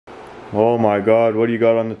Oh my god, what do you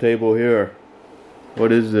got on the table here?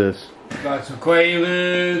 What is this? Got some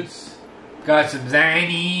quaaludes, got some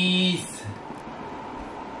Xannies,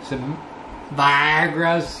 some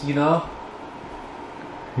Viagras, you know.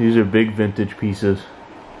 These are big vintage pieces.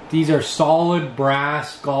 These are solid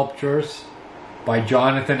brass sculptures by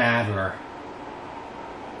Jonathan Adler.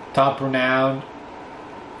 Top renowned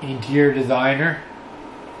interior designer.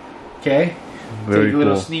 Okay, Very take a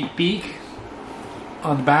little cool. sneak peek.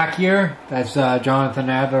 On the back here, that's Jonathan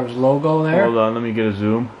Adler's logo there. Hold on, let me get a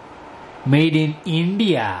zoom. Made in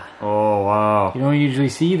India. Oh wow. You don't usually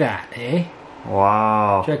see that, eh?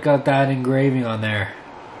 Wow. Check out that engraving on there.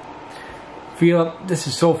 Feel it, this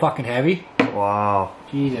is so fucking heavy. Wow.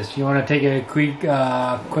 Jesus, you want to take a quick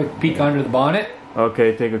peek under the bonnet?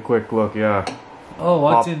 Okay, take a quick look, yeah. Oh,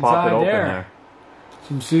 what's Pop it inside open there?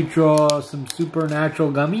 Some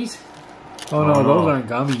supernatural gummies? Oh no, Oh, no. those aren't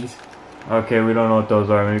gummies. Okay, we don't know what those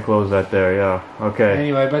are. Let me close that there, yeah. Okay.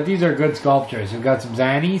 Anyway, but these are good sculptures. We've got some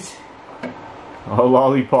Xannies. Oh,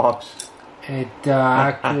 lollipops. It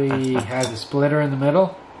actually has a splitter in the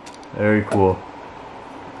middle. Very cool.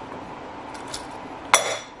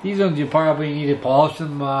 These ones you probably need to polish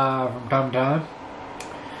them from time to time.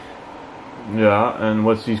 Yeah, and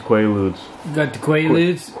what's these quaaludes? You got the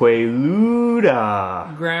quaaludes.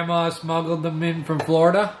 Quaaluda. Grandma smuggled them in from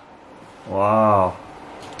Florida. Wow.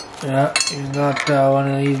 Yeah, you got one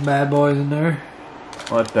of these bad boys in there.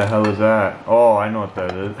 What the hell is that? Oh, I know what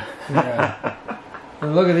that is. Yeah.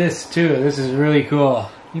 And look at this too. This is really cool.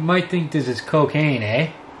 You might think this is cocaine, eh?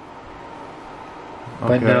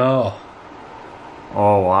 But Okay. no.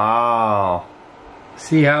 Oh, wow.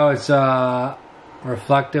 See how it's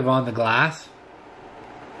reflective on the glass?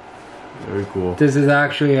 Very cool. This is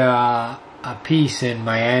actually a piece in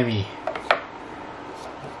Miami.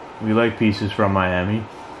 We like pieces from Miami.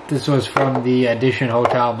 This was from the Edition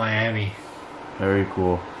Hotel Miami. Very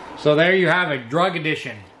cool. So there you have it, drug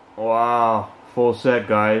edition. Wow. Full set,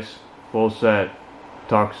 guys. Full set.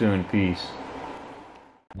 Talk soon. Peace.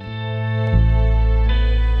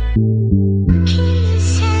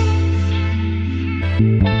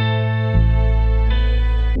 Peace.